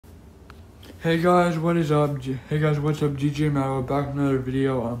Hey guys, what is up? Hey guys, what's up? DJ Mario back with another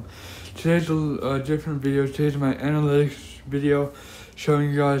video. Today's a different video. Today's my analytics video,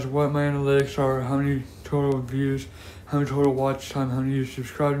 showing you guys what my analytics are, how many total views, how many total watch time, how many of you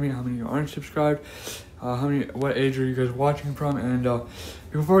subscribed to me, how many of you aren't subscribed, what age are you guys watching from, and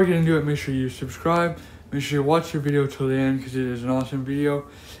before we get into it, make sure you subscribe. Make sure you watch the video till the end because it is an awesome video.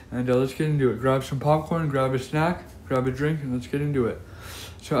 And let's get into it. Grab some popcorn, grab a snack, grab a drink, and let's get into it.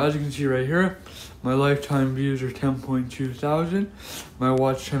 So as you can see right here, my lifetime views are 10.2 thousand. My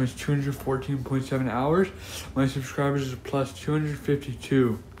watch time is 214.7 hours. My subscribers is plus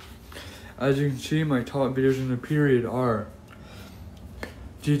 252. As you can see, my top videos in the period are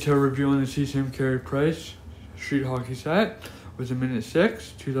detailed review on the CCM Carey Price Street Hockey Set with a minute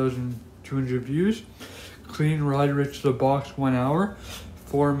 6, 2,200 views. Clean Ride Rich the Box 1 hour,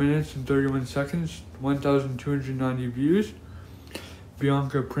 4 minutes and 31 seconds, 1,290 views.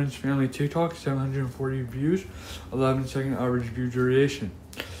 Bianca Prince Family TikTok, 740 views, 11-second average view duration.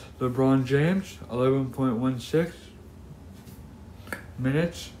 LeBron James, 11.16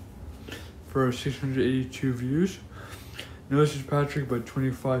 minutes for 682 views. Noah Fitzpatrick, but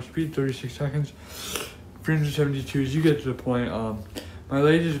 25 speed, 36 seconds, 372. You get to the point. My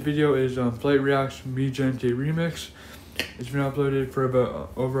latest video is Flight Reacts Mi Gente Remix. It's been uploaded for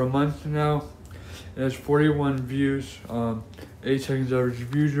about over a month now. It has 41 views, 8 seconds average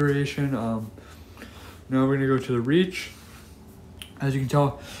view duration. Now we're gonna go to the reach. As you can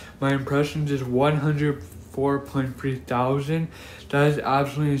tell, my impressions is 104.3 thousand. That is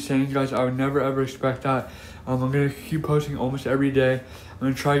absolutely insane, guys. I would never ever expect that. I'm gonna keep posting almost every day. I'm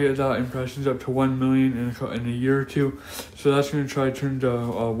gonna try to get that impressions up to 1 million in a year or two. So that's gonna try to turn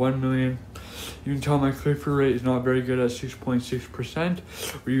to 1 million. You can tell my click-through rate is not very good at 6.6%.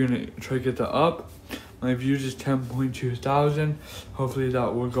 We're gonna try to get that up. My views is 10.2 thousand. Hopefully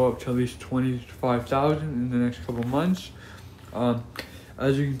that will go up to at least 25,000 in the next couple months.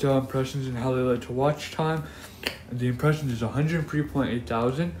 As you can tell, impressions and how they led to watch time. The impressions is 103.8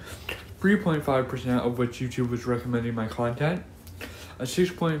 thousand. 3.5% of which YouTube was recommending my content. A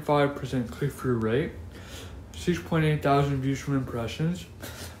 6.5% click-through rate. 6.8 thousand views from impressions.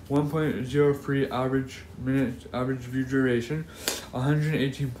 1.03 average view duration,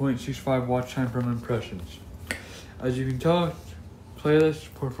 118.65 watch time from impressions. As you can tell,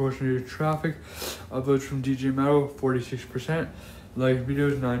 playlist proportionate traffic, uploads from DJ Mario 46%, like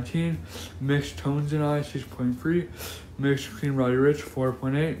videos 19, mixed tones and I 6.3, mixed clean Roddy Rich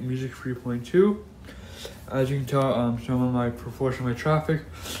 4.8, music 3.2. As you can tell, some of my proportion of my traffic,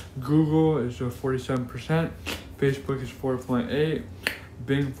 Google is 47%, Facebook is 4.8.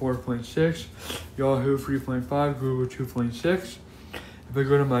 Bing 4.6, Yahoo 3.5, Google 2.6. If I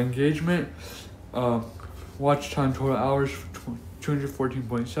go to my engagement, watch time total hours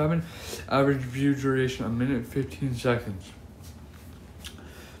 214.7, average view duration a minute 15 seconds.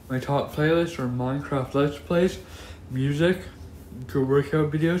 My top playlists are Minecraft Let's Plays, music, good workout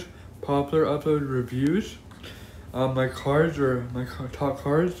videos, popular upload reviews. My cards are my top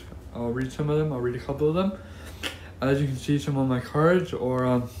cards. I'll read some of them. I'll read a couple of them. As you can see, some of my cards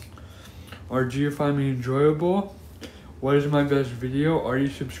are do you find me enjoyable? What is my best video? Are you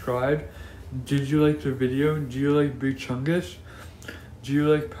subscribed? Did you like the video? Do you like Big Chungus? Do you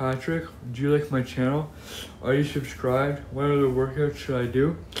like Patrick? Do you like my channel? Are you subscribed? What other workouts should I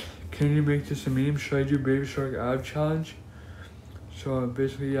do? Can you make this a meme? Should I do Baby Shark ab challenge? So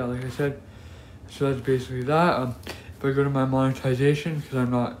basically, yeah, like I said, so that's basically that. If I go to my monetization, because I'm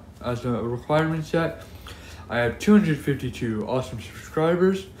not as a requirements yet, I have 252 awesome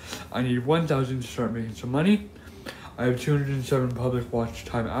subscribers. I need 1,000 to start making some money. I have 207 public watch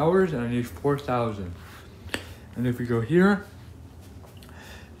time hours, and I need 4,000. And if we go here,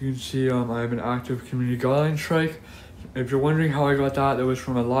 you can see I have an active community guideline strike. If you're wondering how I got that, that was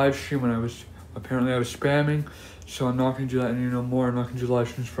from a live stream when I was spamming. So I'm not gonna do that anymore. I'm not gonna do live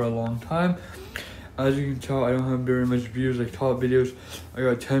streams for a long time. As you can tell, I don't have very much views, like top videos. I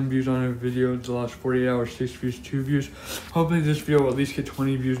got 10 views on a video in the last 48 hours, 6 views, 2 views. Hopefully this video will at least get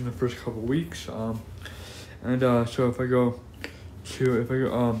 20 views in the first couple weeks. So if I go,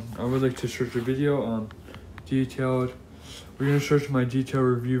 I would like to search a video, detailed. We're gonna search my detailed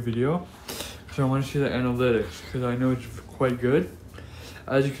review video because I want to see the analytics because I know it's quite good.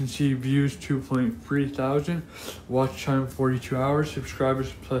 As you can see, views 2.3 thousand, watch time 42 hours,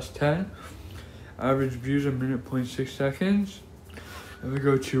 subscribers plus 10. Average views a minute 0.6 seconds. If we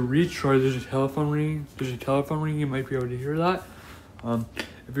go to reach, sorry, there's a telephone ringing. You might be able to hear that.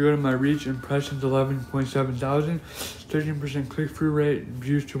 If you go to my reach, impressions 11.7 thousand, 13% click-through rate,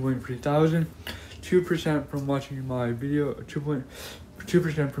 views 2.3 thousand, 2% from watching my video, 2%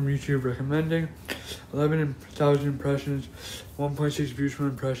 2% from YouTube recommending, 11,000 impressions, 1.6 views from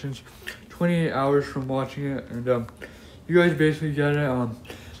impressions, 28 hours from watching it, and you guys basically get it.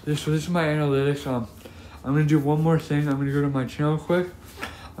 This is my analytics. I'm gonna do one more thing. I'm gonna go to my channel quick.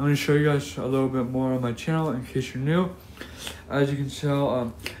 I'm gonna show you guys a little bit more on my channel in case you're new. As you can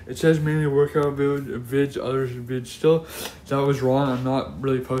tell, it says mainly workout vids, others vids still. That was wrong. I'm not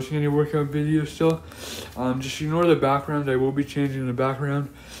really posting any workout videos still. Just ignore the background. I will be changing the background.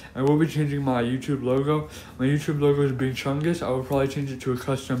 I will be changing my YouTube logo. My YouTube logo is Big Chungus. I will probably change it to a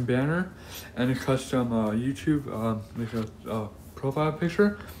custom banner and a custom YouTube like a profile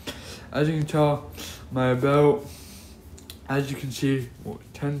picture. As you can tell, my about, as you can see,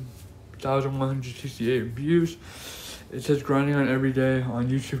 10,168 views. It says grinding on every day on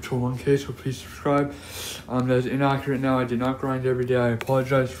YouTube to 1K, so please subscribe. That is inaccurate now. I did not grind every day. I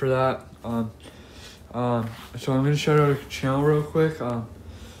apologize for that. So I'm going to shout out a channel real quick. The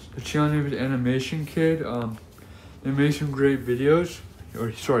channel name is Animation Kid. They make some great videos.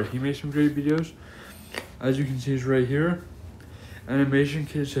 He made some great videos. As you can see, it's right here. Animation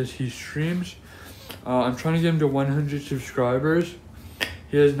Kid says he streams. I'm trying to get him to 100 subscribers.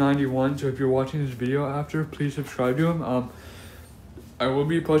 He has 91, so if you're watching this video after, please subscribe to him. I will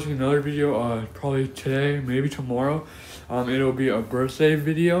be posting another video probably today, maybe tomorrow. It'll be a birthday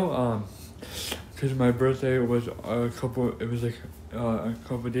video because my birthday was a couple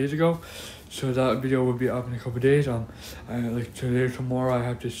days ago, so that video will be up in a couple days. Like today or tomorrow, I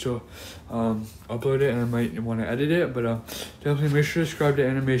have to still upload it, and I might want to edit it, but definitely make sure to subscribe to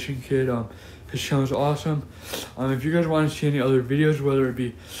Animation Kid. His channel is awesome. If you guys want to see any other videos, whether it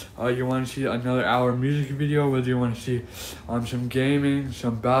be you want to see another hour music video, whether you want to see some gaming,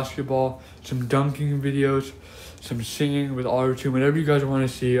 some basketball, some dunking videos, some singing with auto-tune, whatever you guys want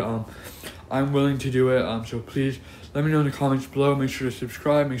to see, I'm willing to do it. So please let me know in the comments below. Make sure to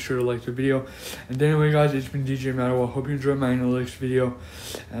subscribe. Make sure to like the video. And anyway, guys, it's been DJ Madawell. Hope you enjoyed my analytics video.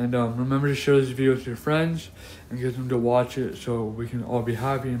 And remember to share this video with your friends and get them to watch it so we can all be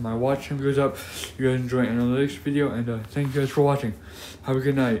happy and my watch time goes up. You guys enjoy analytics video. And thank you guys for watching. Have a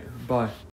good night. Bye.